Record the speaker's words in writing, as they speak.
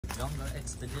jungle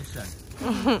expedition.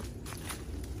 The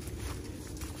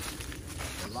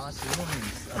lost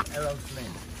ruins of Errol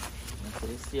Flynn.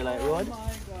 Okay, see like road? Oh my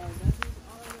god,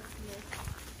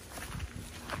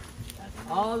 that is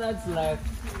All that's left.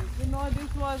 you know,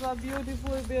 this was a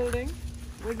beautiful building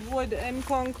with wood and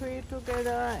concrete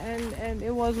together, and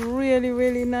it was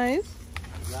really nice.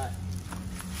 Right.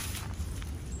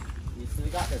 You still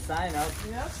got the sign up.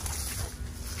 Yep.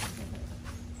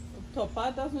 The top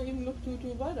part doesn't even look too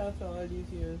bad after all these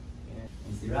years. Yeah.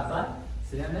 You see that part?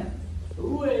 See that there?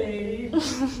 Way. That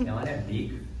one that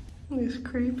big. It's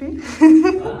creepy.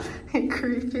 Huh?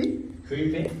 Creepy.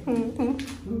 Creepy.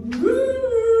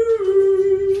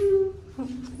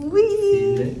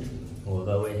 Wee. Move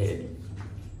our head.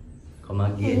 Come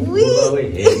again. Wee. Move our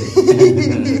head.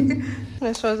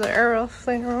 This was the Errol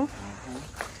Flynn room.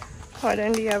 What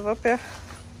then do you have up here?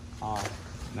 Oh,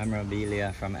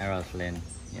 memorabilia from Errol Flynn.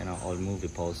 You know, old movie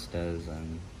posters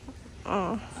and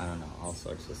I don't know, all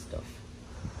sorts of stuff.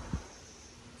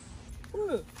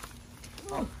 Yeah,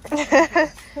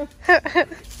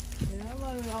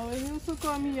 man, I used to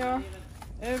come here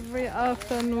every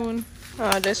afternoon.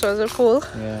 Oh, this was a pool.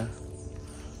 Yeah.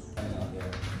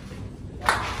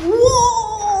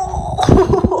 Whoa!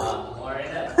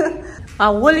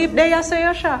 A woolly there, you say,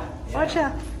 Yosha. Watch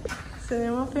out. See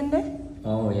them up in there?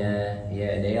 Oh yeah,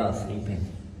 they are sleeping.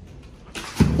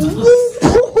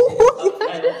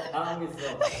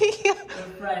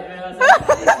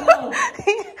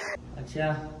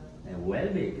 Acha, they're well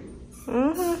big.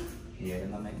 Yeah, they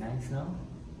might make nice now.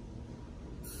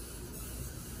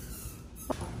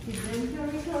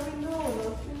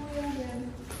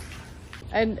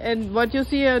 And what you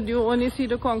see here, you only see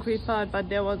the concrete part, but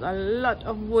there was a lot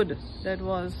of wood that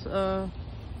was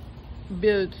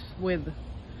built with,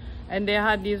 and they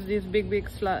had these big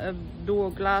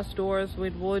glass doors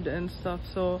with wood and stuff,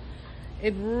 so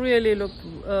it really looked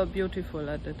beautiful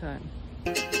at the time.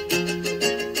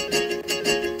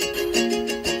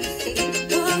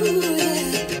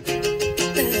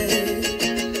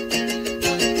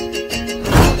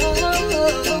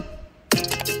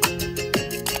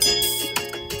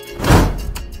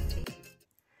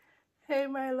 Hey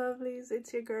my lovelies,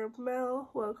 it's your girl Mel.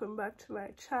 Welcome back to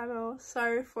my channel.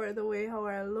 Sorry for the way how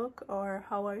I look or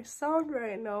how I sound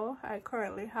right now. I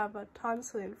currently have a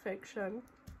tonsil infection.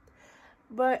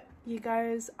 But you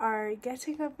guys are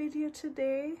getting a video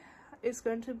today. It's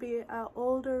going to be an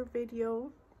older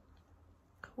video,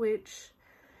 which,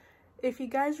 if you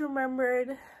guys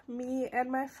remembered, me and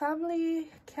my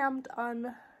family camped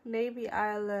on Navy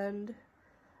Island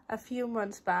a few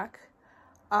months back.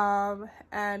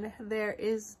 And there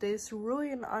is this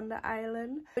ruin on the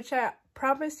island, which I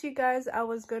promised you guys I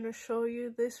was going to show you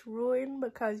this ruin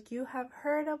because you have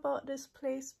heard about this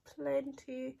place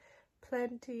plenty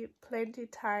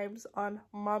times on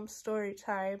Mom's Story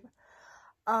Time.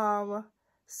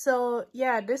 So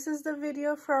yeah, this is the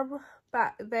video from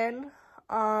back then.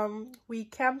 We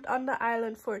camped on the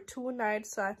island for 2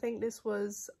 nights, so I think this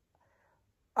was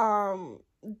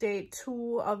day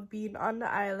 2 of being on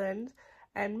the island.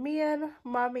 And me and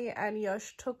Mommy and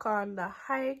Yosh took on the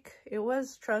hike. It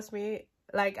was, trust me,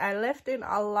 like I left in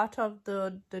a lot of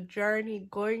the journey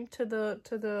going to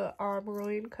the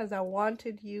ruin because I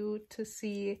wanted you to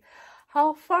see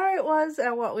how far it was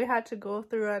and what we had to go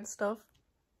through and stuff.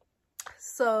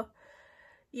 So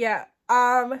yeah,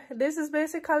 this is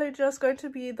basically just going to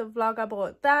be the vlog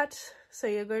about that. So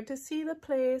you're going to see the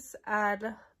place,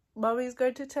 and Mommy's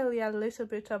going to tell you a little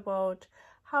bit about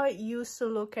how it used to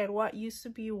look and what used to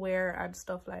be where and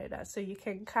stuff like that, so you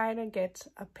can kind of get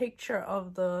a picture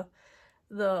of the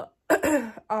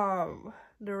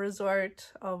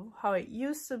resort, of how it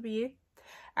used to be.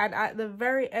 And at the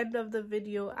very end of the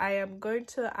video, I am going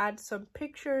to add some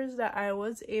pictures that I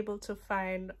was able to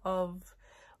find of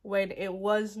when it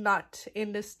was not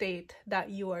in the state that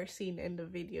you are seeing in the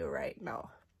video right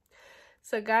now.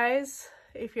 So guys,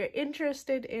 if you're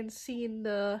interested in seeing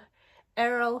the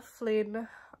Errol Flynn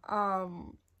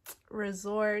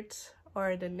resort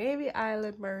or the Navy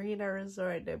Island Marina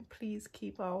Resort, then please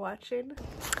keep on watching.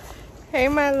 Hey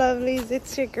my lovelies,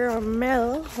 it's your girl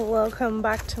Mel. Welcome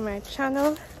back to my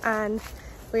channel, and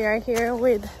we are here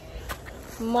with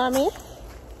Mommy.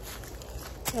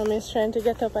 Mommy's trying to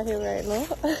get up a hill right now.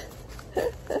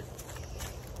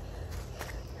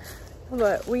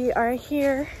 But we are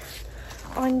here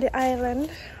on the island.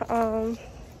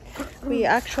 We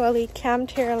actually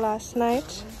camped here last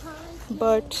night,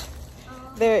 but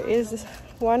there is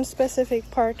one specific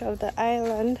part of the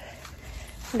island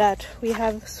that we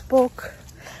have spoke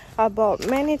about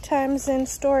many times in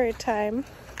story time,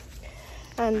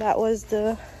 and that was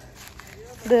the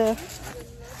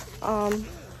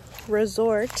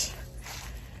resort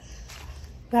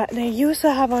that they used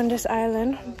to have on this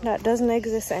island that doesn't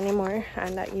exist anymore,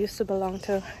 and that used to belong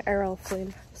to Errol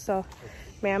Flynn. So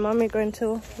me and mommy going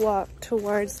to walk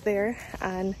towards there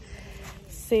and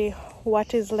see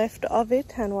what is left of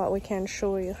it and what we can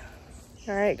show you.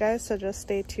 All right guys, so just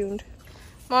stay tuned.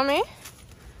 Mommy,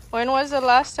 when was the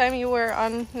last time you were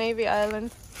on Navy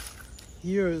Island?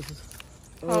 Years.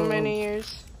 How many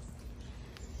years?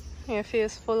 Your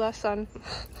face full of sun.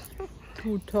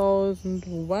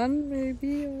 2001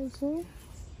 maybe or so.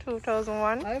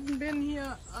 2001? I haven't been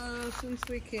here since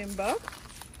we came back.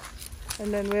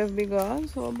 And then we have been gone,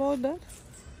 so about that.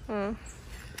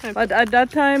 But at that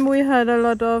time we had a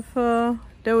lot of,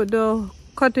 the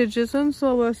cottages and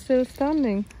so were still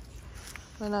standing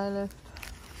when I left.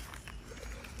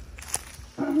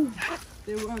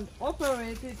 They weren't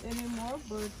operated anymore,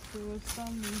 but they were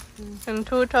standing still. In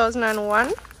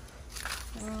 2001?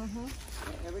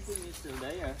 Everything is still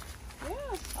there.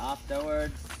 Yeah.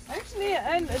 Afterwards. Actually,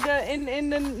 and in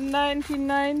the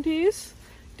 1990s,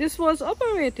 this was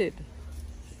operated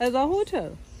as a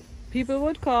hotel. People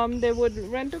would come, they would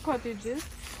rent the cottages.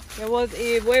 There was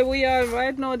where we are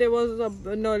right now, there was a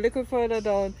little further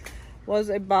down was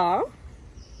a bar.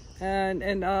 And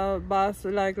a bath,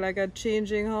 like a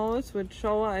changing house with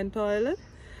shower and toilet.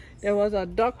 There was a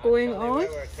duct going on. Where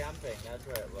we're camping, that's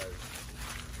where it was.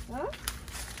 Huh?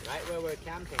 Right where we're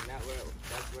camping, that's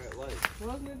where it was.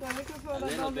 Wasn't it a little further A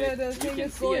little down bit. where the You thing can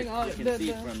is see going it. out? You can see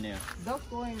it from there. Duct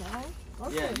going out?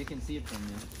 Okay. Yeah, you can see it from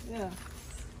there. Yeah.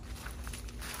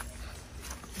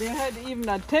 They had even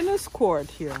a tennis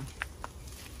court here.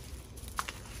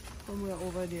 Somewhere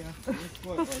over there. This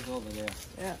court was over there.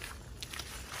 Yeah.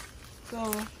 So,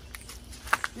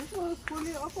 this was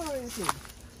fully operated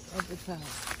at the time.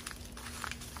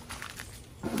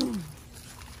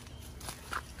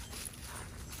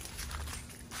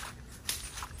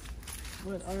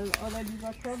 What, all of these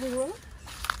are crab hole?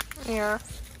 Yeah.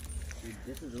 See,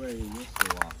 this is where you used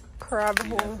to walk. Crab See,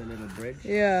 hole. that's a little bridge.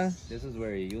 Yeah. This is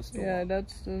where you used to Yeah, walk.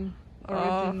 that's the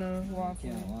original walk.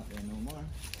 You can't walk there no more.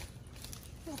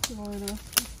 That's all the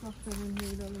stuff that we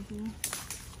made out of here.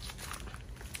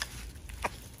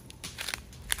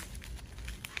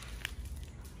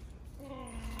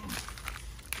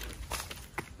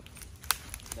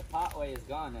 The pathway is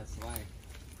gone, that's why.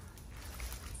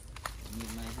 I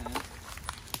need my hand.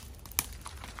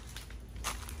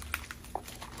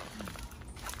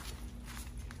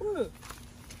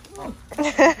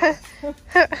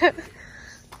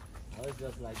 I was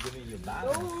just like giving you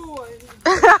balance. Oh,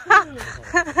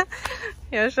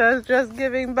 Yeah, she was just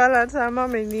giving balance and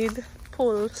mommy need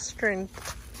pull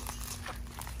strength.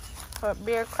 But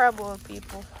bear crab hole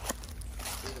people.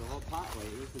 See, the whole pathway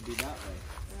used to be that way.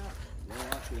 Yeah. We're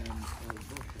walking in the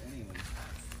bush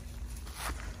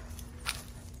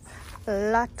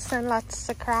anyway. Lots and lots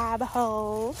of crab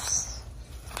holes.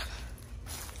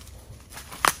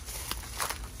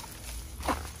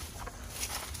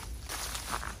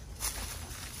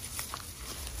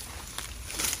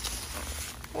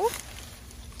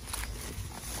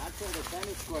 That's where the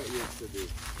tennis court used to be.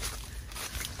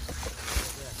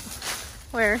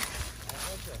 Where?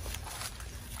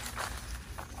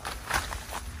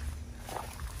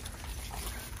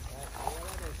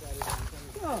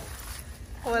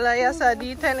 Well, I saw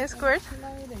the tennis court.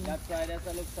 That's why there's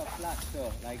a look so flat,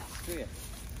 so like straight.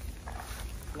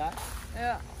 Flat.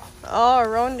 yeah. Oh,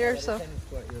 around there, The so. tennis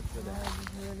court used to be.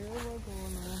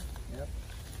 Yep.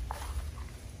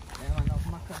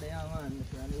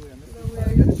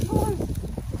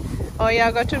 Oh, yeah,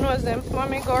 I got to know them.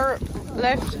 Mommy, go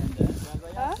left.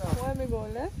 Huh? Where we go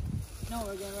left? No,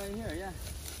 we're going right here, yeah.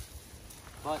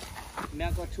 But may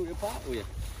I go through the pathway?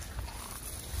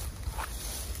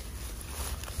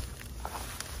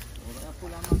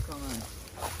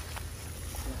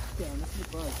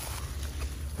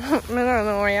 I don't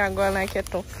know where you're going like it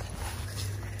too.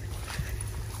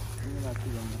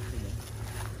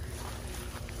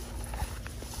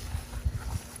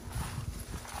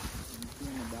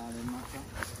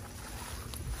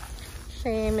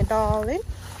 Shame it, darling.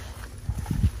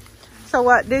 So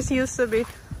what this used to be?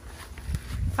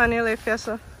 Funny life, yes,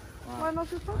 sir. One of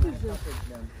the cottages.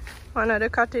 One of the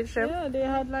cottage them. Yeah, they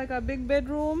had like a big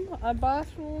bedroom, a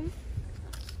bathroom,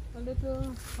 a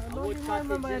little. I don't even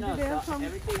remember. Did they have some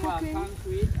everything was cooking?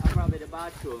 concrete and probably the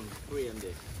bathroom framed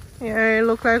it. Yeah, it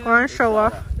looked like one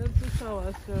shower. That's the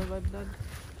shower, sir, but that.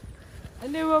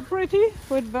 And they were pretty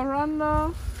with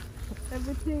veranda,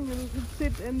 everything. You could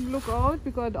sit and look out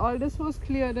because all this was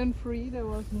cleared and free. There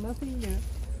was nothing there.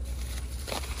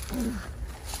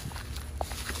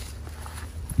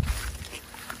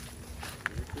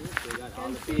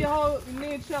 And see how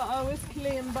nature always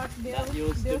claim back there. That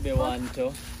used to be one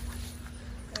too.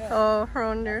 Oh,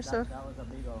 around there, so. That was a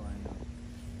bigger one.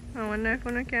 I wonder if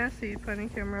I can see it on the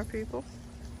camera, people.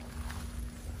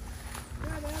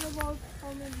 Yeah, they had about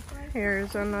how many sites?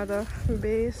 Here's another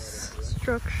base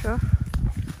structure.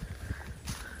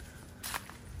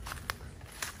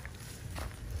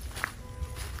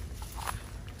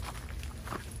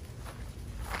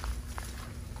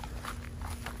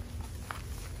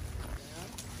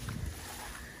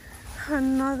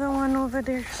 Another one over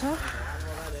there, sir. One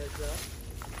over there, sir.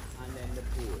 And then the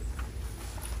pool.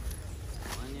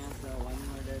 One here, sir. One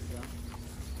more there, sir.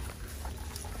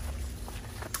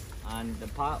 And the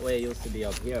pathway used to be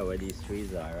up here where these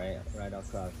trees are, right? Right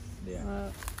across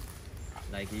there.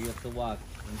 Like you used to walk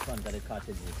in front of the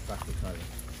cottages practically.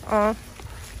 Oh.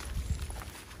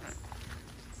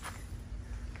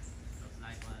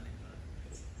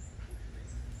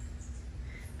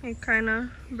 It kind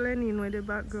of blend in with the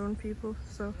background, people,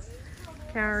 so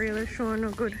can't really show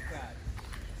no good.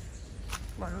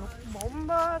 But look,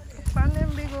 bomba, find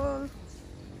them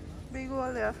big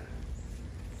old there.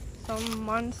 Some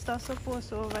monster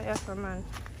supposed over here, so man.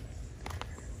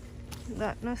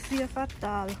 That not safe at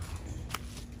all.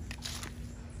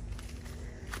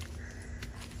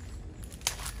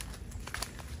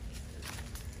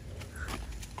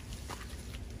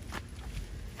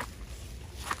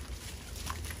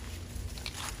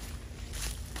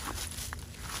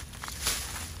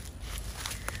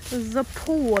 The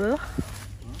pool.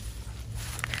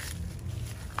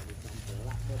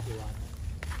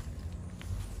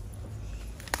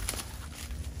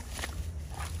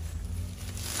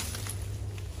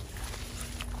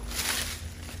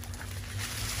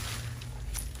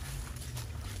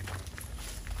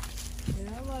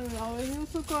 Yeah, man, I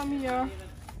used to come here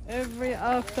every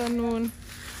afternoon.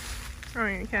 Oh,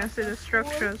 you can see the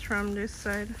structures from this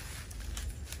side.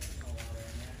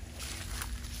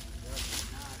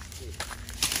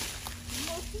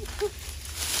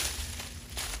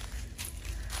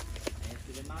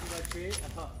 The mango tree.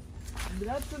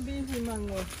 That's a beefy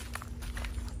mango.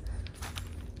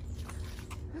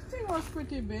 This thing was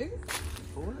pretty big.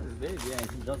 Pool is big, yeah.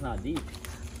 It's just not deep.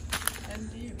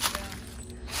 And deep,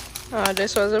 yeah. Oh,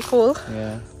 this was a pool.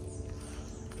 Yeah.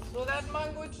 So that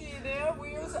mango tree there,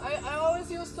 I always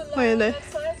used to Where lie on they? that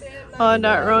side there. Oh,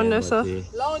 that round is a.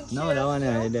 Lawn No, chairs, that one you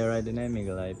know? there right in the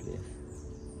middle of the place.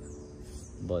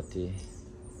 But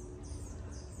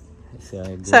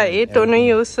So it only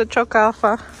used to chuck off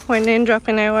when they drop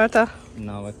in the water.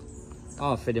 No,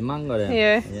 oh, for the mango then?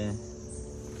 Yeah. Yeah.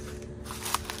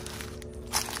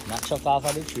 Not chuck off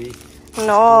of the tree.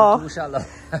 No. Too shallow.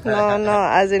 No,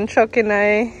 as in chuck in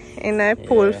a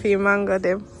pool for mango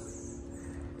them.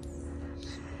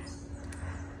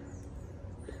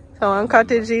 So one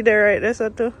cottage there right there, so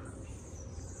too.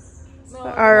 No,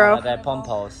 Or That pump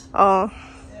house oh.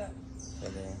 yeah. for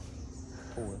the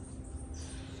pool.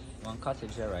 One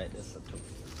cottage here right there, so too.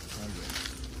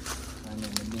 And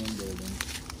then the main building.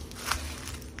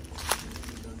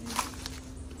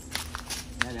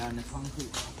 Yeah, they're on the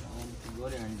concrete. I want to go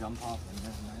there and jump off and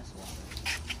there's nice water.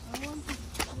 I want to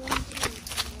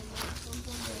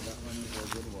Yeah, that one is a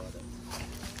good water.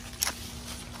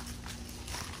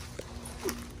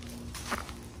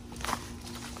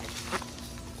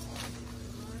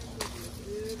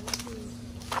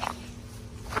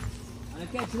 I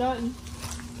catch nothing.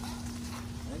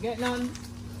 I get nothing.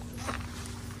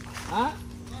 Huh?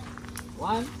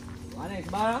 One X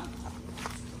bar.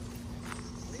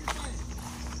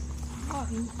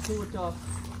 Nothing too tough.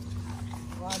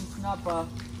 One snapper.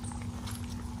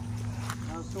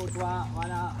 Now shoot one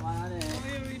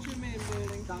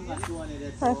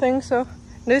I think so.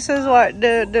 This is what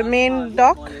the main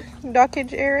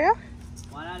dockage area.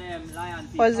 One of them lion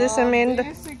teeth. Was this the main?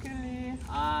 basically,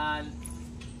 And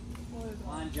what is that?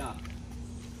 one jack.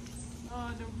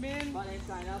 The main But it's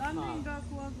kind of landing small. dock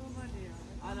was over there.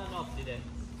 I don't know if today.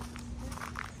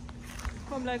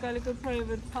 Come like a little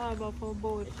private harbor for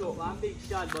boats. It took one big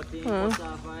shot, but he puts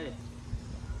off on it.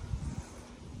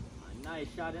 A nice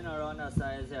shot in around that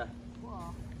size here.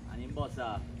 Wow. And he busts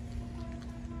off.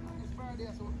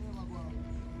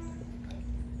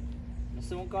 I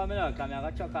soon come out, come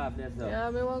here, chuck off this. So. Yeah, I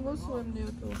want to go swim there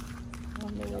too.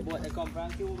 The boat they come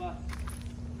from Cuba.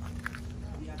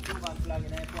 We have Cuban flag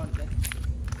in the front. Eh?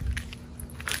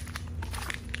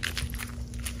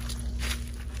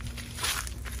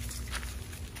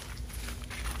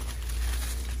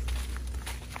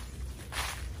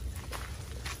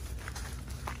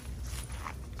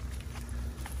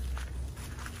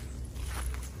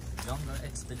 Jungle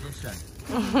expedition.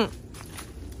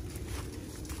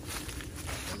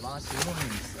 lost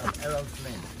ruins of Errol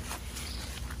Flynn.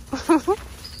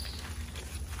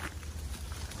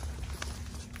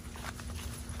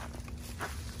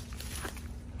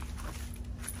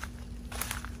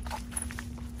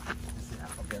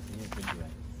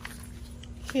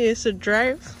 He used to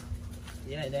drive.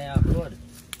 Yeah, they have road.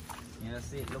 You know,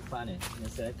 see it look funny. You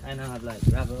see it kind of have like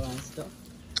gravel and stuff.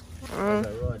 There's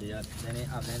a road, yeah. Then they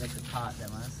have like a cart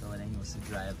them, so then he used to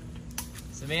drive.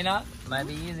 Sabina, might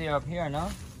be easier up here, no?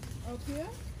 Up here?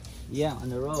 Yeah, on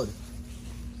the road.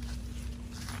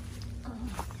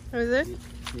 Is it?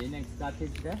 See the next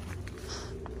cottage there?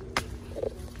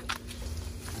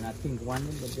 And I think one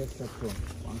in the this or two.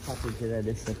 One cottage there,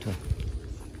 this or two.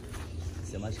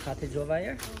 See much cottage over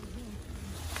here?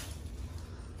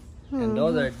 And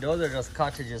those are just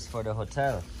cottages for the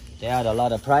hotel. They had a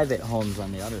lot of private homes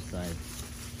on the other side.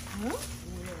 Huh?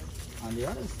 On the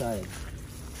other side.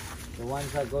 The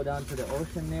ones that go down to the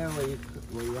ocean there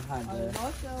where you had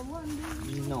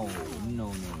no.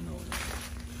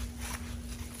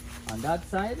 On that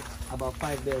side, about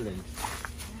 5 buildings.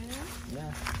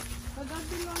 Yeah. But that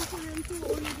belongs to them too,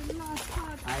 only the last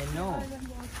part. I know,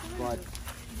 but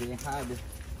they had,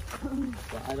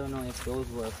 but I don't know if those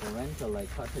were for rental like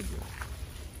cottages.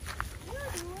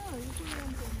 Yeah, they were. You can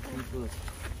rent them. People,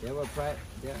 there were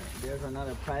there's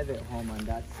another private home on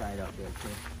that side up there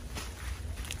too.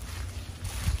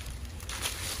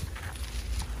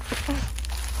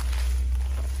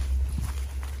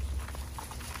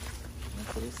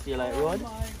 So you see like road? Oh my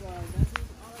God,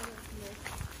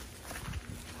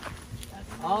 that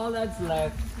is All that's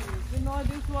left. You know,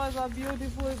 this was a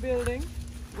beautiful building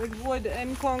with wood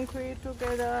and concrete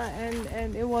together,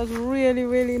 and it was really,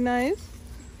 really nice.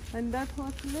 And that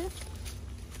was left.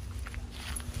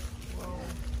 Wow.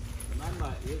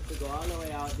 Remember, you used to go all the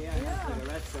way out there and that's where the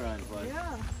restaurant was.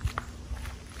 Yeah.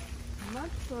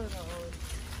 Much further out.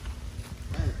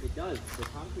 Well, it does. The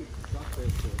concrete structure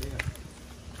is still there.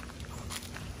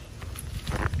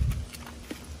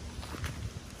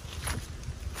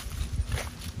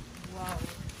 Wow.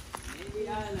 Navy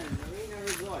Island Marina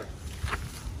Resort.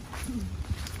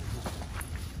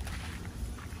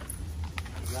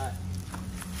 Right.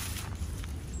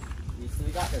 You still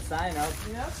got the sign up.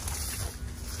 Yep.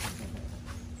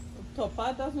 The top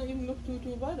part doesn't even look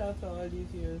too bad after all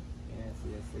these years. Yeah, so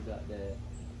you still got the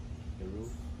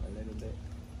roof a little bit.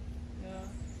 Yeah.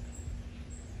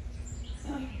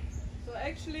 So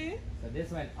actually, So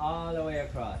this went all the way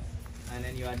across. And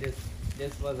then you had this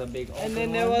was a big open and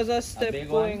then there was a step big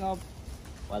going one. up.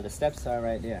 Well, the steps are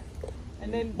right there.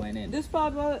 And we then went in. this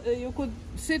part was, you could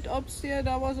sit upstairs,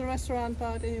 that was a restaurant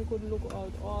part, and you could look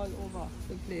out all over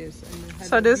the place. And it had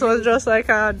So a this was view. just like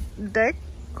a deck,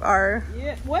 or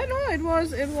Yeah, well no, it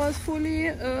was fully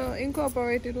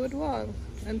incorporated with wall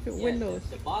and windows.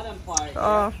 The bottom part,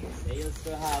 Oh. they used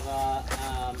to have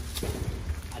a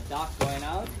dock going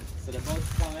out. So the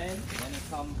boats come in, then it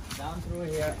come down through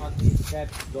here on these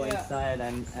steps, go Yeah. inside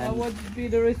and That would be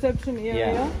the reception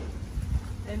area. Yeah.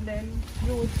 And then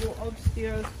you would go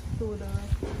upstairs to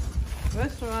the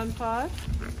restaurant part.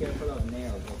 be careful of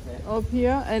nails, okay? Up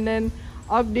here, and then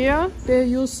up there they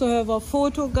used to have a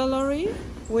photo gallery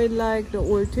with like the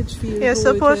old Titchfield. you're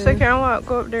supposed to can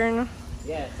walk up there now.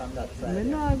 Yeah, it's on that side. I'm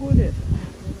yeah. not good at it.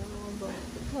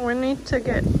 We need to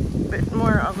get a bit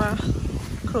more of a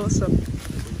close up. Be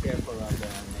careful of the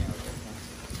nails,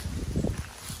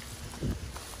 okay?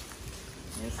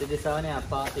 You see this one here,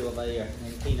 party over here,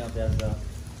 and clean up there as well.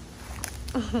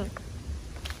 Look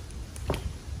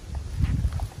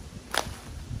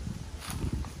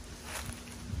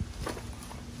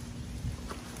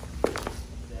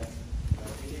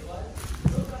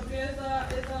up there's a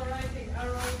writing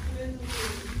Errol Flynn.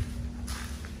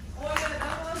 Oh yeah,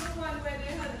 that was the one where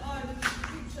they had all the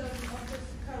pictures of his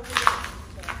career.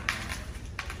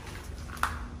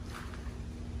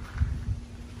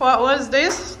 What was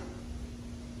this?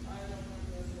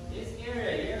 This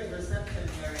area here is reception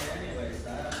area anyway, so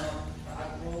I don't know,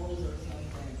 hot rolls or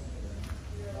something.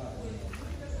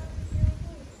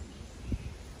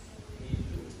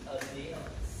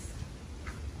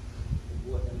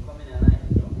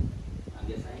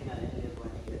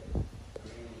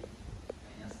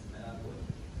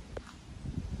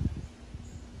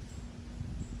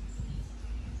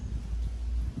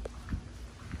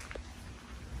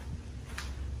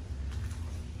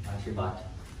 Bat.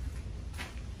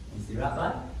 You see rat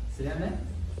bat? See them there?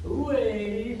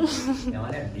 Ooh-wee! That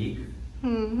one that big.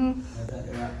 That's like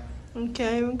the rat.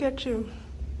 Okay, we'll get you.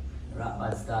 Rat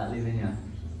bat start living here.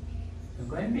 You're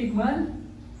going big, man.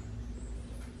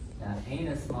 That ain't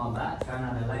a small bat. Turn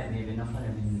on the light, maybe enough of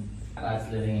them in.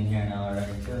 Bats living in here now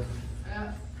already too.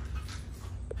 Yeah.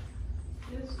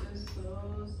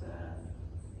 so sad.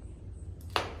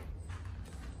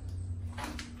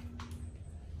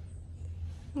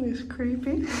 It's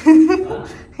creepy. Huh?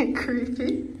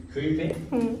 Creepy. Creepy?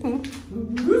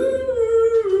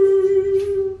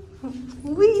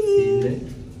 Wee.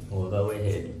 Move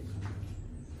away.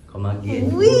 Come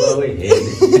again. Wee. Move away.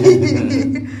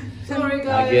 Sorry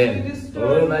guys, Again. we Move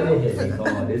disturbed. away. Come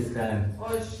on, this time.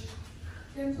 Oh,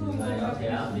 He's like, okay,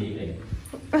 I'm leaving.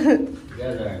 You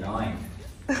guys are annoying.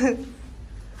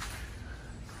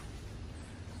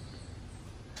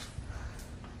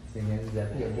 Singing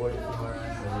that board for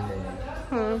us.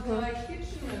 like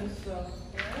kitchen and stuff,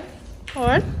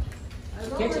 right? What?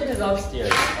 The kitchen is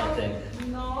upstairs, I think.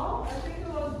 No, I think it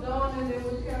was down and they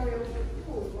would carry up the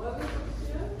food. Was it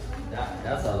upstairs?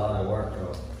 That's a lot of work,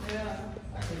 bro. Yeah.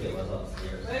 I think it was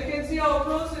upstairs. But you can see how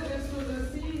close it is to the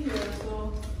sea here,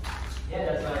 so. Yeah,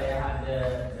 that's why they had the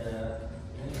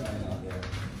thing running up there.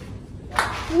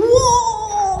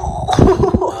 Whoa!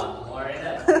 More in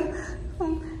it.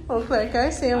 Look like I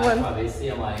see I one. probably see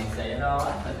him and say, you know what,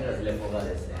 I think let's live over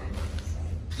this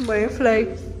thing. But it fly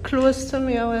close to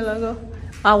me a while ago.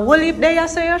 A whole heap there, you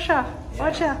say, Yosha?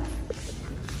 Watch out.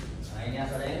 I ain't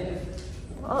answer anything.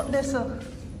 Oh, this one.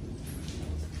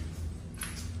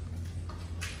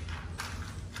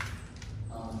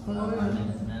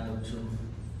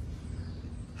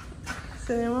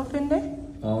 See them up in there?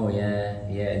 Oh yeah,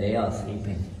 yeah, they are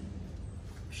sleeping.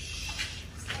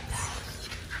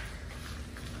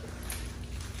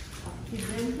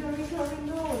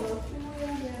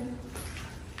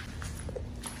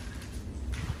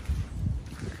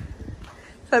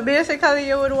 So basically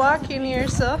you would walk in here,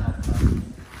 so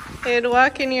you'd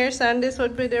walk in here, so and this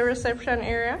would be the reception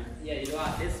area. Yeah, you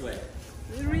walk this way.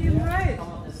 You're right.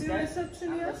 Come up the See steps.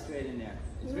 reception I'll here? go straight in there.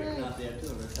 It's written up there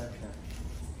too, reception.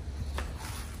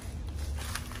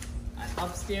 And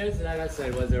upstairs, like I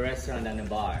said, was the restaurant and the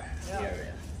bar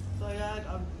area. So you had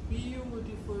a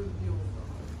beautiful view.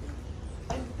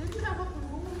 And did you have a room?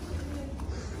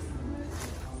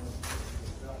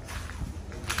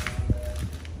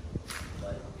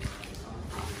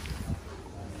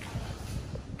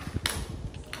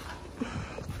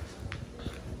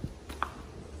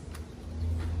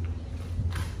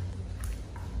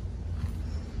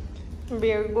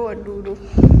 Very good, Doodoo.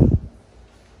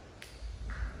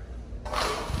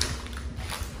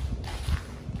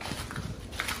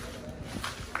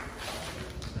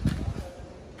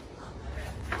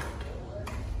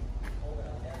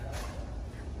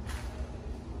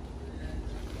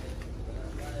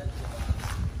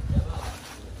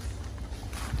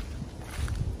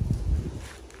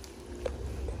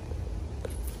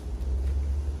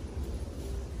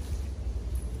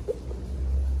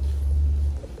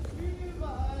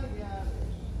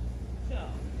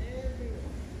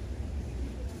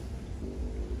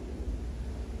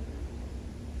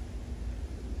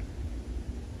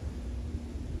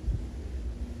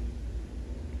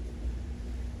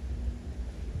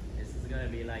 This is gonna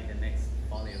be like the next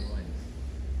Folly Ruins.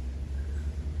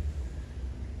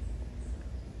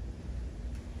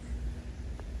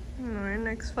 Our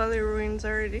next Valley Ruins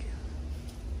already.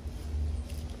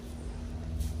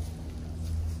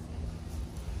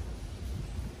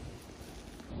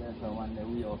 That's the one that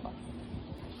we open.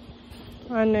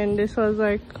 And then this was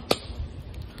like,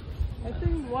 I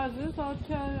think was this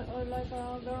hotel or like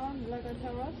a ground, like a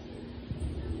terrace?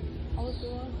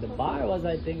 The bar was,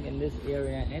 I think, in this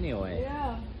area anyway.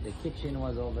 Yeah. The kitchen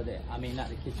was over there. I mean, not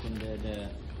the kitchen.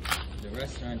 The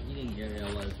restaurant eating area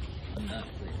was in that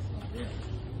place up there.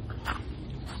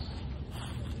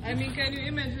 I mean, can you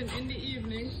imagine in the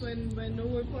evenings when the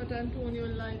whole Port Antonio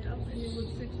light up and you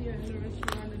would sit here in the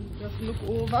restaurant and just look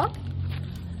over?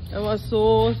 It was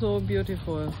so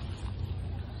beautiful.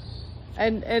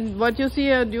 And what you see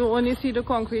here, you only see the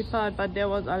concrete part, but there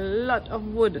was a lot of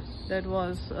wood that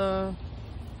was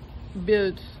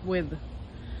built with.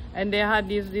 And they had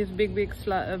these big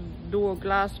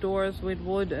glass doors with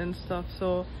wood and stuff,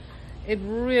 so it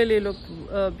really looked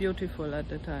beautiful at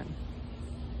the time.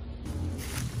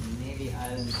 Maybe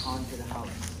I'll haunted the house.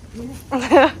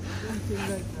 Something like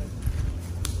that.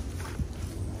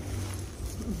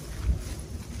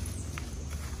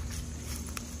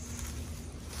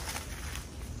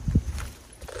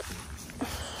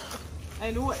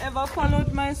 And whoever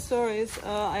followed my stories,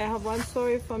 I have one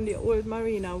story from the old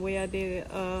marina where they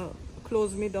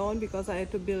closed me down because I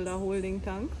had to build a holding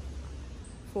tank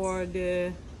for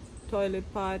the toilet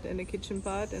part and the kitchen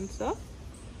part and stuff.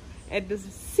 At the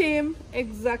same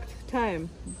exact time,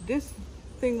 this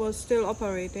thing was still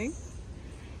operating,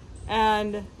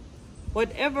 and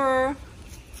whatever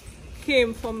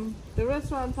came from the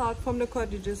restaurant part, from the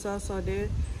cottages also, they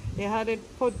They had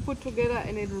it put together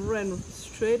and it ran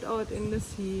straight out in the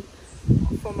sea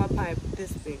from a pipe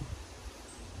this big.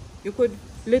 You could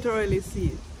literally see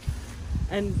it.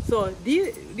 And so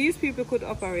these people could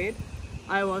operate.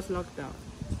 I was locked down.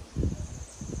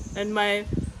 And my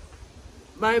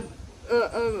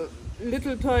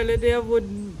little toilet there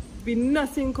would be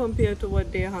nothing compared to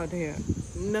what they had here.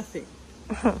 Nothing.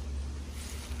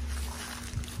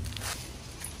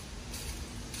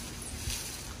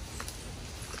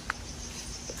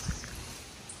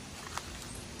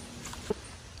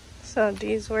 So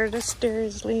these were the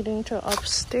stairs leading to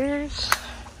upstairs.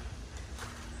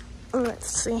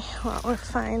 Let's see what we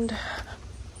find.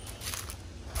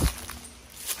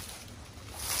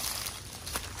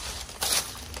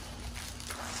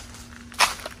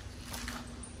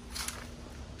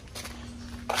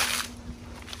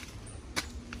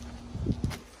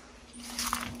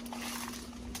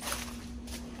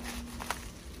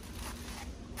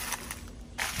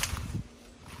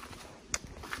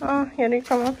 Oh, here they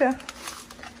come up here.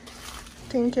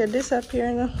 Think you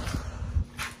disappear now.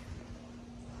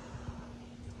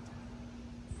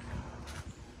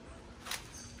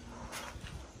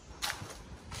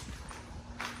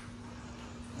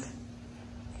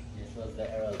 This was the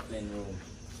Errol Flynn room.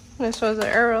 This was the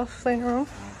Errol Flynn room.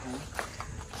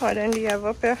 What then do you have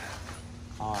up here?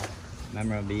 Oh,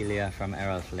 memorabilia from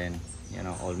Errol Flynn. You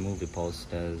know, old movie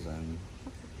posters and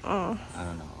I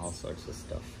don't know, all sorts of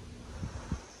stuff.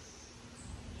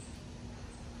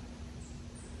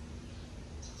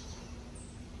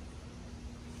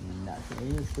 And that's I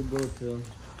used to go to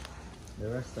the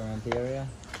restaurant area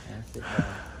and sit down.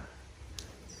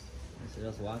 So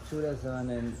just walk through the sun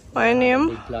and My name?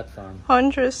 big platform.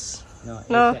 Huntress. No.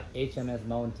 HMS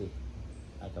Bounty,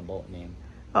 like a boat name.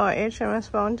 Oh,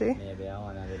 HMS Bounty. Maybe I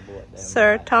want to boat there.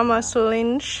 Sir Thomas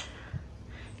Lynch.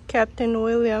 Captain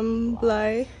William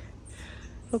Bligh.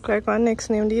 Look like my next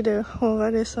name did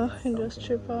over there, so it just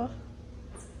trip off.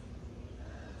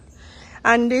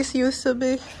 And this used to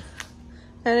be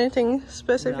anything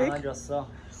specific? No, I just saw.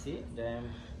 See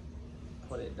them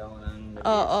put it down and the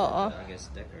I guess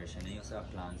decoration. They used to have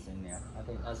plants in there. I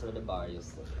think that's where the bar used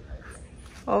to be right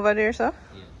there. Over there, sir?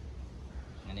 Yeah.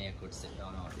 And then you could sit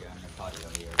down out there on the patio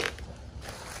here.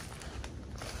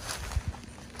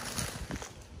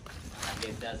 I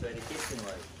guess that's where the kitchen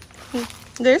was.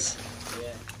 This?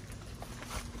 Yeah.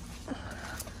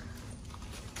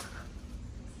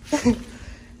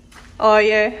 Oh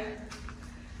yeah.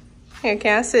 You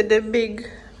can see the big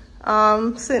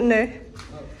sitting there.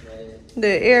 Okay.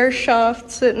 The air shaft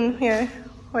sitting here.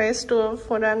 Where you stove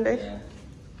for down there. Yeah.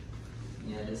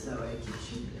 Yeah, this is our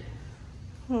kitchen.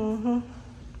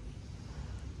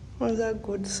 Was that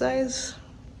good size?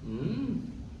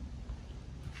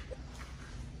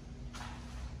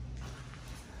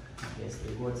 I guess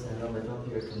the goats are a little bit up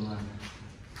here, come on.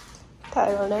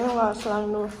 Tile they don't last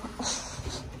long though.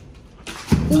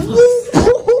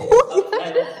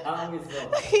 How is that?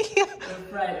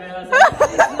 Right, when I was like,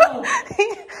 no.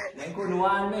 They couldn't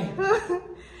want me.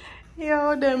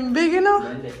 Yo, them big enough.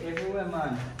 Then they everywhere,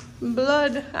 man.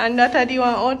 Blood. And that are the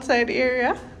one outside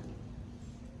area.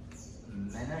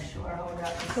 I'm not sure how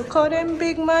that is. Look how them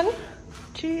big, man.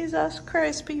 Jesus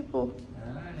Christ, people.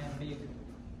 They're big.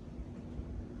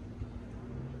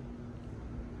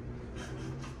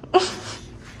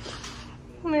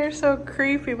 They're so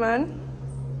creepy, man.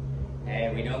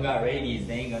 Hey, we don't got rabies,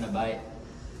 they ain't gonna bite.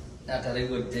 That's a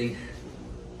good thing.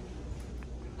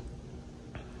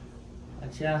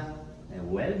 Gotcha. They're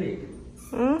well big.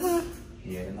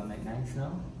 Yeah, they might make nice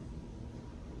now.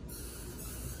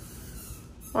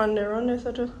 On the run, is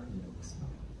it? Looks no.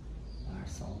 Our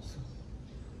sauce.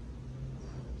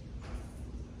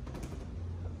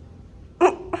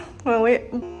 Well,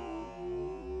 wait.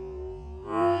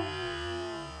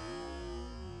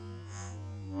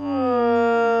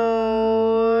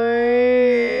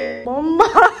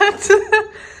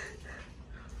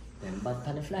 Them bat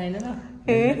can fly, no?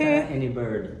 Any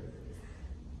bird.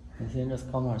 You see,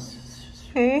 just come out.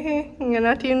 You're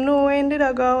not even know when did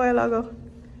I go a while ago.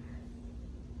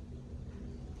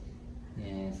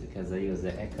 Yes, because I use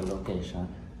the echolocation.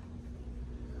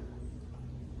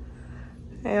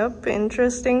 Yep,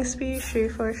 interesting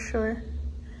species for sure.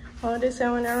 Oh, they say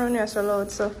when they're around here so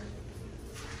loud, so.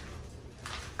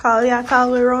 Call we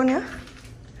around here.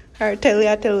 Or tell we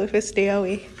if you stay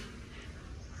away.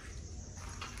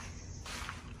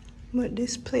 But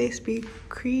this place be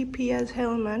creepy as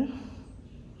hell, man.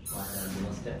 Yeah,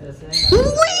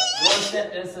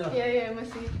 I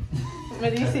see.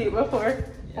 But you see it before.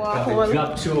 Yeah, probably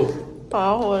drop through.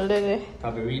 Hold it.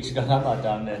 Probably reach the hammer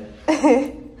down there.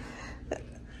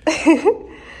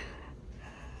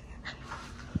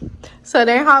 So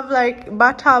they have like,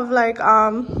 but have like,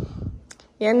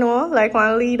 you know, like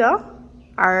one leader,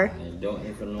 or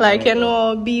like, you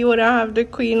know, bee wouldn't have the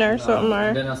queen or something,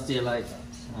 or? Then I still like that.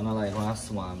 I don't like when I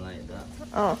swarm like that.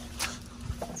 Oh.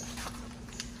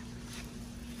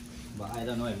 But I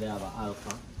don't know if they have an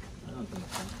alpha. I don't think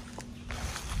so.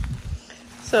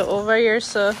 So over here,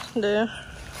 so the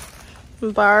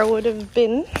bar would have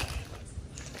been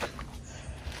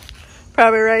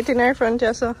probably right in our front,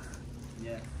 yeah, so.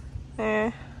 Yeah.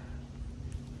 Yeah.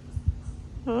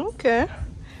 Okay.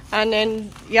 And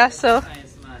then, yeah, so.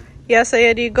 Nice, man. Yeah, so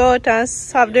you do go out and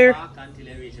have the. Walk until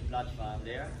you reach a platform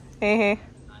there. And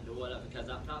the whole of, because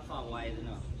that platform wide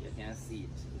enough, you can see it.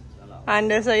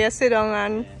 and so you sit down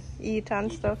and eat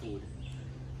and stuff.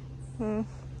 And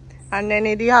then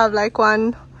you do have like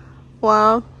one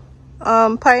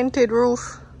painted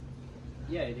roof.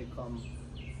 Yeah, it did come.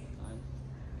 And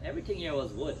everything here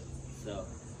was wood, so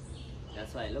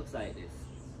that's why it looks like this.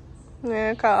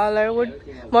 Yeah, cause all I would.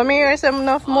 Mommy, here's some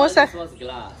enough. Most of this was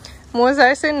glass. Most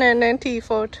I seen and then teeth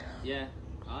out. Yeah,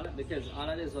 because all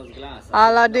of this was glass.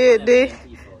 All of the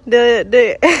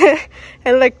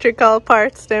electrical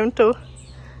parts them too.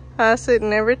 I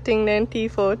sitting everything then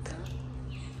teeth out.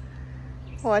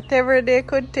 Whatever they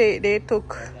could take, they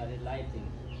took.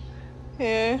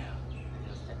 Yeah.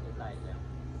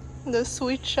 The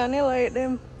switch and the light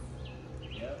them.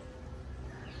 Yep.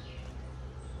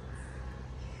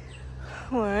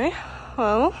 Alright,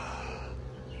 well,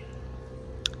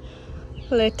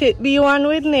 let it be one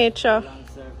with nature.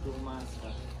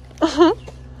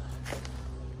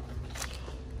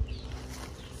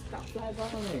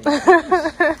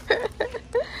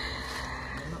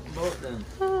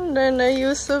 Then I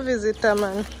used to visit a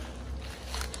man.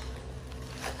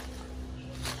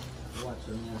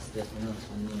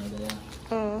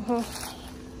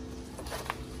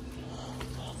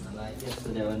 Like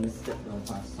yesterday when we stepped down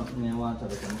past something in water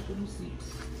that I couldn't see.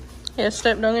 You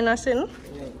stepped down in a sin?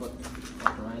 Yeah, but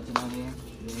right in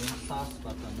the soft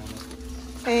spot on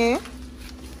that. Eh?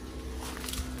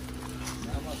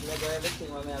 I'm not going to do everything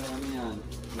when I have in my hand.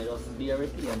 I just be a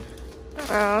repeat.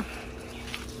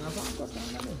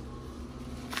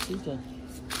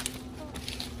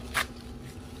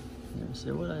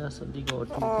 See what I have to dig out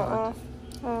 2 parts.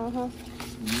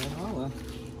 Yeah,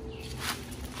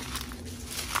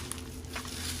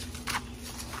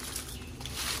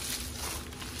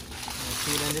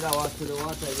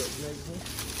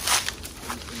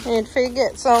 If you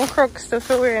get some crooks to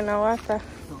fill in the water.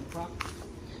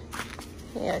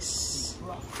 Yes.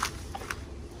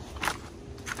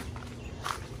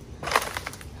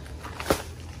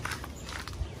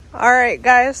 Alright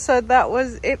guys, so that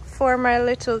was it for my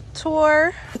little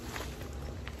tour.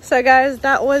 So guys,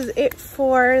 that was it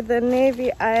for the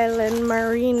Navy Island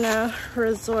Marina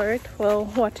Resort. Well,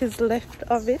 what is left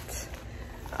of it.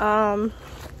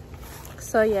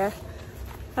 So yeah,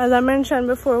 as I mentioned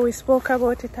before, we spoke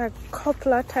about it a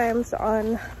couple of times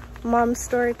on Mom's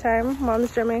Story Time,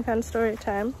 Mom's Jamaican Story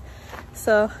Time.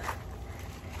 So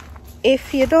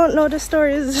if you don't know the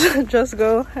stories, just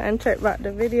go and check back the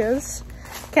videos.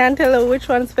 Can't tell you which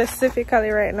one specifically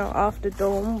right now off the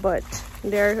dome, but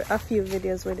there are a few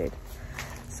videos with it.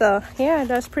 So yeah,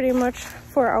 that's pretty much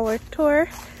for our tour.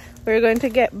 We're going to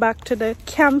get back to the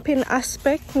camping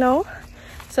aspect now.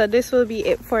 So this will be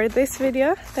it for this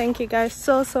video. Thank you guys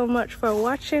so much for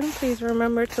watching. Please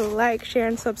remember to like, share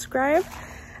and subscribe.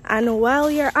 And while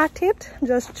you're at it,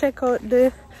 just check out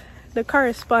the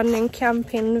corresponding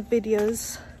camping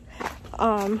videos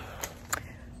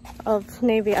of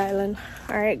Navy Island.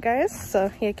 Alright guys, so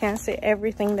you can see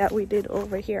everything that we did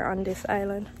over here on this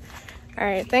island.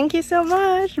 Alright, thank you so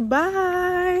much.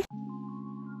 Bye.